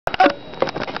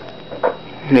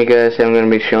Hey guys, I'm going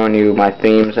to be showing you my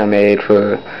themes I made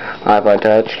for iPod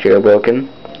Touch, jailbroken.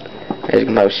 As you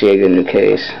can probably see, I got a new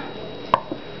case.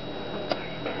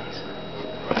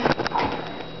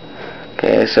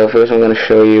 Okay, so first I'm going to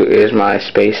show you is my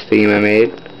space theme I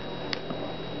made.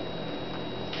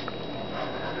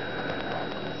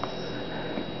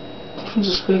 What's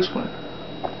the space one?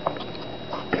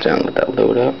 So I'm going to let that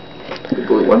load up. The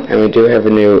blue one? And we do have a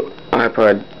new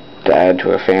iPod to add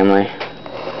to our family.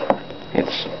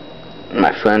 It's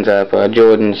my friend's iPod,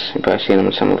 Jordan's. You've probably seen him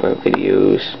in some of our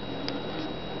videos.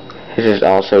 His is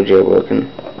also jailbroken.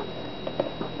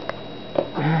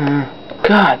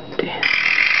 God damn.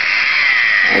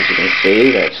 As you can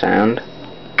see, that sound.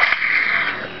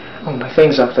 Oh, my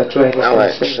thing's off, that's right.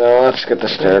 Alright, so let's get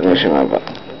this started. Let me see my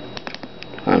button.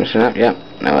 I'm set up, yep.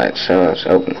 Alright, so let's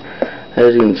open.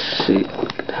 As you can see,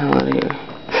 get the hell out of here.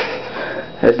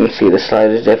 As you can see, the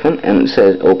slide is different, and it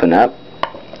says open up.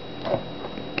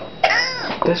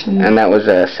 And that was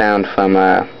a sound from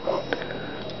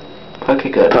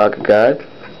Pocket Guard.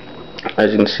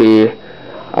 As you can see,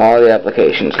 all the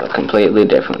applications look completely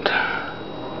different.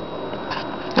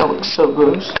 That looks so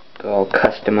gross. They're all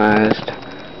customized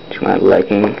to my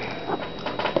liking.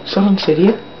 Someone said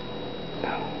here?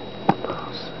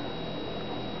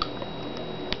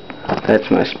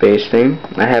 That's my space theme.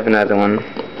 I have another one.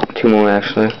 Two more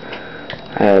actually.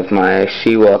 I have my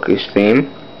Seawalker's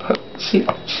theme.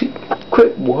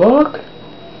 Quick walk?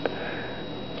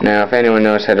 Now, if anyone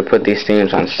knows how to put these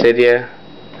themes on Cydia,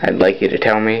 I'd like you to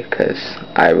tell me, because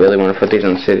I really want to put these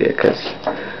on Cydia, because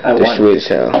they're sweet as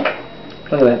hell.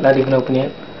 Look at that, not even open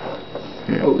yet.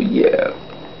 Oh yeah.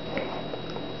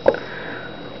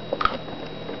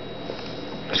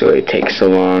 So it takes so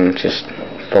long, just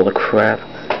full of crap.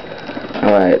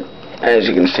 Alright, as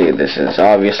you can see, this is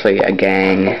obviously a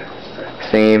gang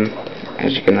theme.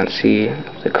 As you cannot see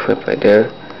the clip right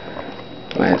there.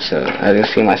 Right, so as you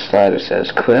can see, my slider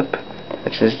says clip.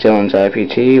 It says Dylan's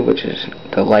IPT, which is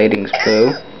the lighting's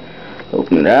blue.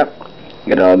 Open it up,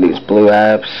 get all these blue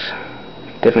apps,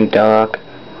 different dock.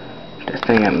 The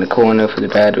thing out in the corner for the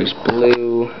battery's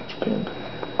blue,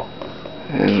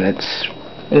 and it's.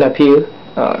 And up here,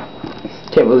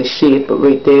 can't really see it, but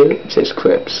right there it says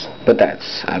Crips. But I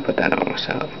put that on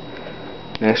myself.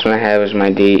 Next one I have is my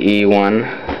DE one.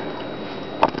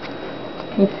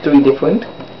 3 different.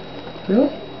 Really?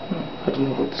 I don't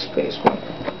know about the space one.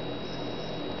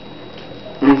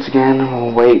 Once again,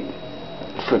 we'll wait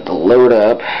for it to load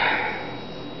up.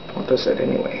 What does that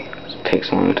anyway? It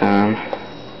takes a long time.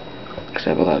 Because I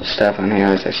have a lot of stuff on here,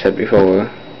 as I said before.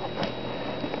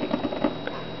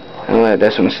 Alright,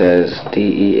 this one says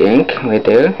DE Ink right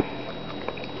there.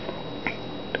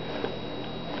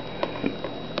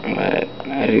 Alright,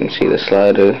 as you can see, the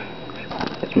slider.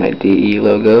 That's my DE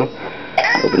logo.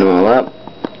 Open them all up.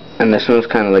 And this one's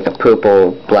kind of like a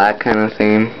purple black kind of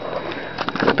theme.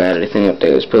 The battery thing up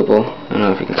there is purple. I don't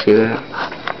know if you can see that.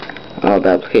 All the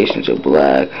applications are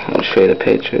black. I'll show you the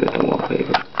picture of the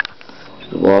wallpaper. So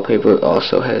the wallpaper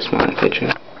also has my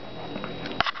picture.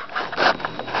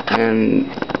 And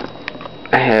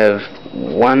I have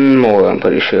one more, I'm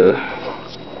pretty sure.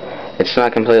 It's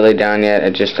not completely done yet,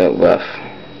 it's just a rough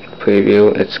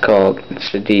preview. It's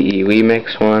the DE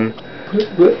Remix one.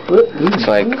 It's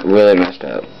like really messed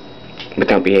up. But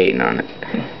don't be hating on it.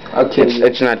 Okay.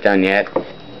 It's not done yet.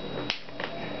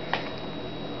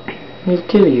 I'll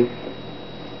kill you.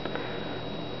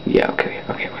 Yeah, okay,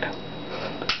 whatever.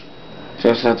 So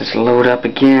let's let this load up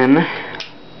again.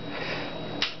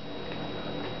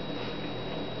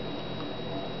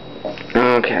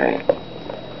 Okay.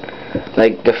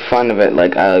 Like the fun of it,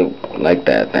 like I like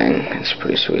that thing. It's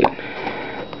pretty sweet.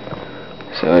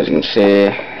 So as you can see,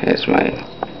 it's my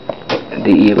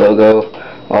DE logo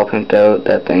all pimped out.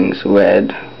 That thing's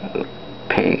red,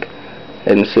 pink.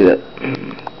 You can see that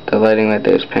the lighting right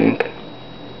there is pink.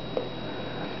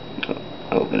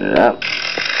 Open it up.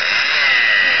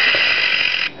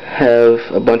 Have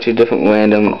a bunch of different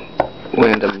random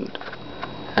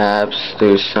apps.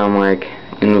 There's some like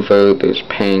invert, there's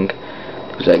pink,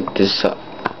 there's like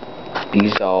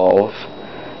dissolve,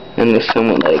 and there's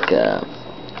some like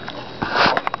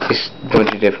just a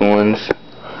bunch of different ones.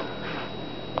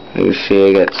 You see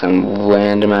I got some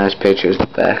randomized pictures in the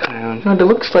background. No, it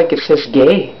looks like it says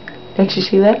gay. Don't you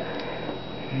see that?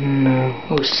 No.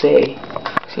 Oh, say.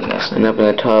 See, that's and up in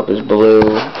the top is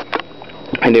blue.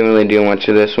 I didn't really do much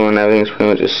of this one. Everything's pretty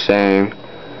much the same.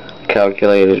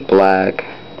 Calculator's black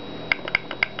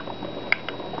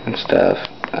and stuff.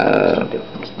 no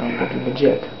difference. I'm a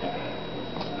jet.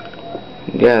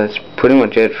 Yeah, that's pretty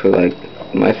much it for like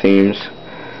my themes.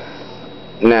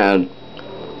 Now,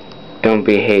 don't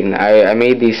be hating. I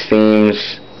made these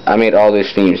themes. I made all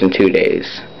these themes in 2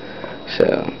 days,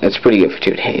 so it's pretty good for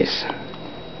 2 days.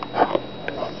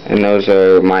 And those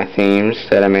are my themes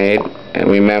that I made. And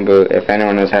remember, if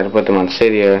anyone knows how to put them on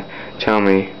Cydia, tell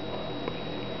me.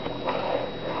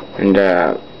 And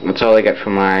that's all I got for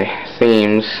my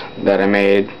themes that I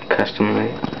made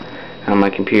customly on my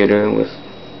computer with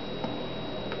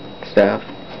stuff.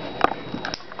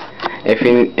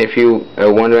 If you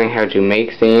are wondering how to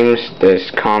make themes,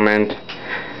 just comment,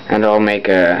 and I'll make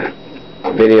a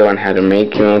video on how to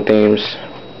make your own themes.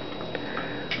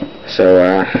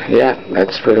 So yeah,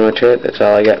 that's pretty much it. That's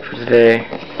all I got for today.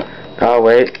 Oh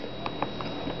wait,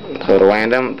 it's a little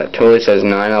random. That totally says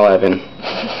 9/11.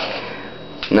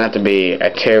 Not to be a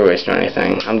terrorist or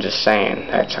anything. I'm just saying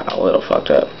that's a little fucked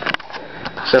up.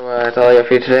 So that's all I got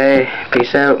for you today.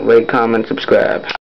 Peace out. Rate, comment, subscribe.